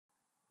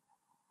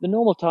The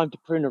normal time to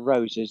prune a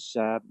rose is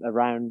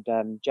around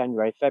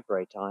January,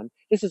 February time.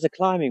 This is a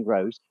climbing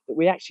rose that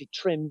we actually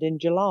trimmed in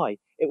July.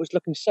 It was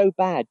looking so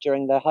bad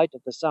during the height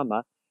of the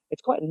summer.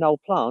 It's quite an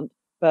old plant,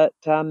 but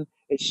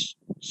it's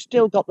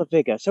still got the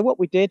vigor. So what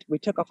we did, we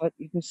took off,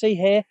 you can see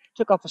here,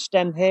 took off a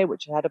stem here,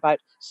 which had about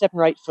 7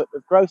 or 8 foot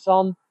of growth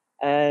on,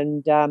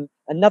 and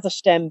another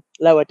stem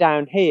lower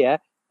down here.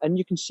 And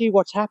you can see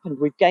what's happened.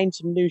 We've gained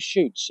some new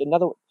shoots,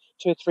 another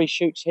 2 or 3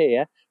 shoots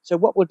here. So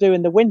what we'll do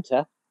in the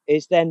winter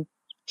is then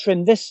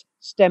trim this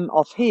stem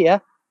off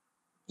here,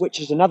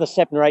 which is another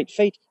 7 or 8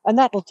 feet, and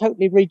that'll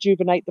totally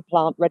rejuvenate the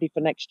plant ready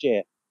for next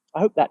year. I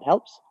hope that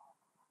helps.